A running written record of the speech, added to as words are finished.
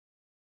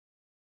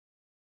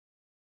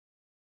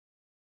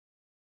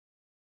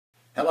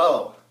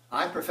Hello,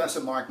 I'm Professor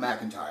Mark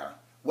McIntire.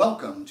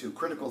 Welcome to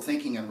Critical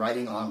Thinking and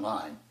Writing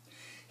Online.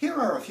 Here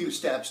are a few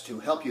steps to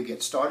help you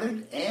get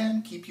started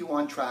and keep you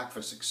on track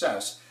for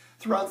success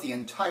throughout the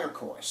entire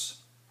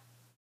course.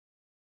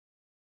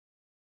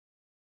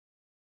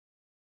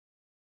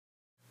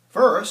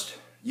 First,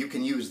 you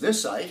can use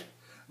this site,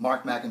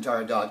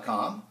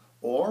 markmcintire.com,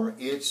 or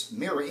its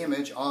mirror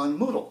image on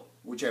Moodle,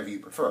 whichever you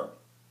prefer.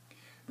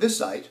 This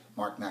site,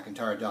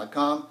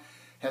 markmcintire.com,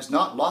 has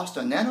not lost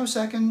a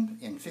nanosecond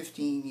in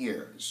 15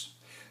 years.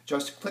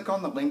 Just click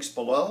on the links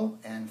below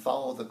and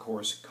follow the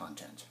course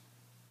content.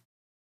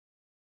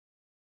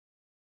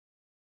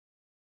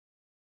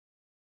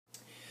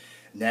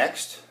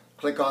 Next,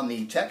 click on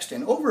the Text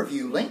and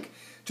Overview link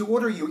to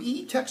order your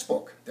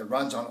e-textbook that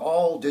runs on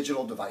all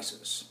digital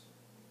devices.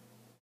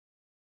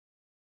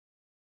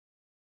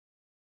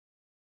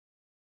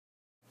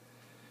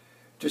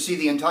 To see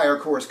the entire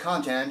course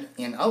content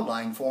in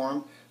outline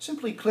form,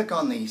 simply click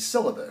on the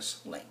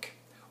Syllabus link.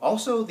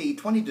 Also, the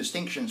 20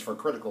 Distinctions for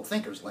Critical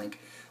Thinkers link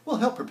will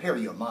help prepare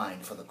your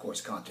mind for the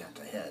course content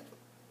ahead.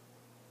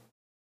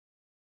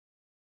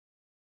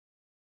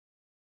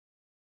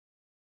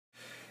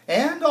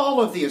 And all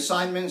of the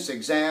assignments,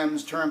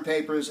 exams, term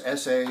papers,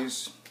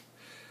 essays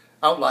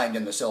outlined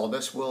in the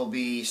syllabus will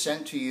be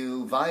sent to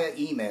you via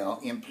email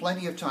in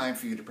plenty of time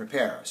for you to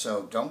prepare,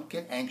 so don't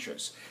get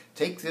anxious.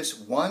 Take this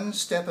one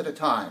step at a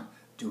time.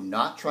 Do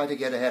not try to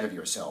get ahead of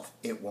yourself.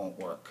 It won't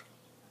work.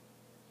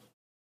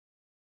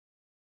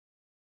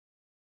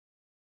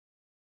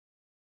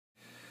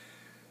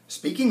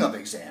 Speaking of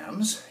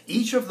exams,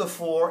 each of the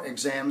 4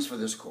 exams for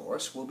this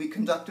course will be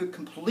conducted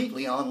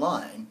completely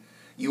online.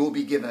 You will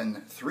be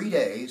given 3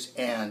 days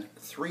and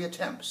 3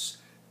 attempts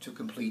to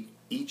complete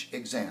each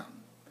exam.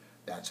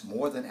 That's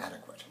more than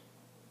adequate.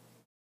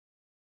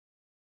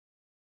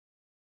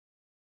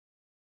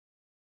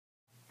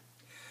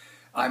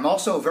 I'm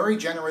also very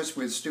generous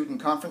with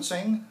student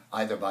conferencing,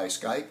 either by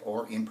Skype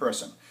or in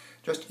person.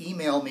 Just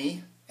email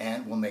me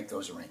and we'll make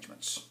those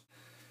arrangements.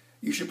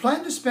 You should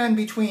plan to spend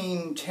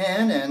between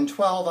 10 and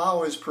 12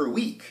 hours per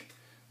week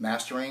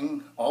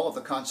mastering all of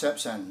the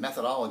concepts and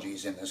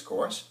methodologies in this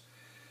course.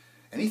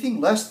 Anything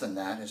less than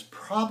that is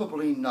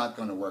probably not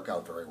going to work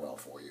out very well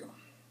for you.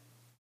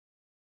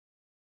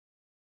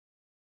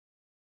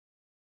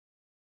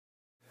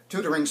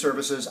 Tutoring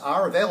services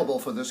are available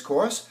for this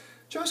course.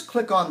 Just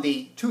click on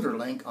the tutor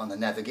link on the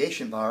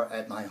navigation bar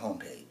at my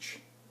homepage.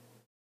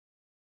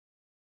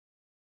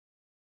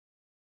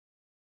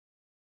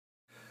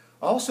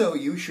 Also,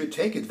 you should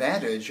take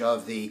advantage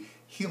of the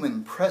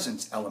human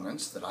presence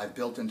elements that I've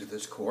built into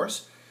this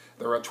course.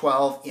 There are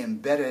 12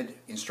 embedded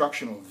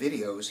instructional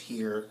videos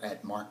here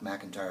at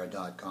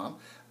markmcintire.com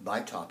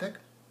by topic.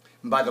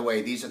 And by the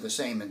way, these are the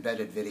same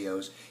embedded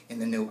videos in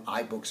the new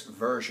iBooks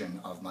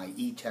version of my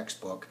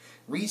e-textbook,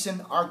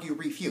 Reason, Argue,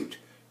 Refute,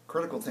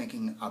 Critical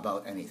Thinking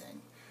About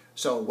Anything.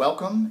 So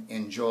welcome,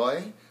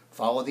 enjoy,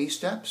 follow these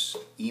steps,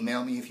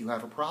 email me if you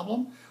have a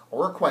problem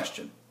or a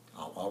question.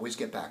 I'll always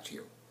get back to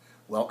you.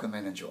 Welcome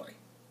and enjoy.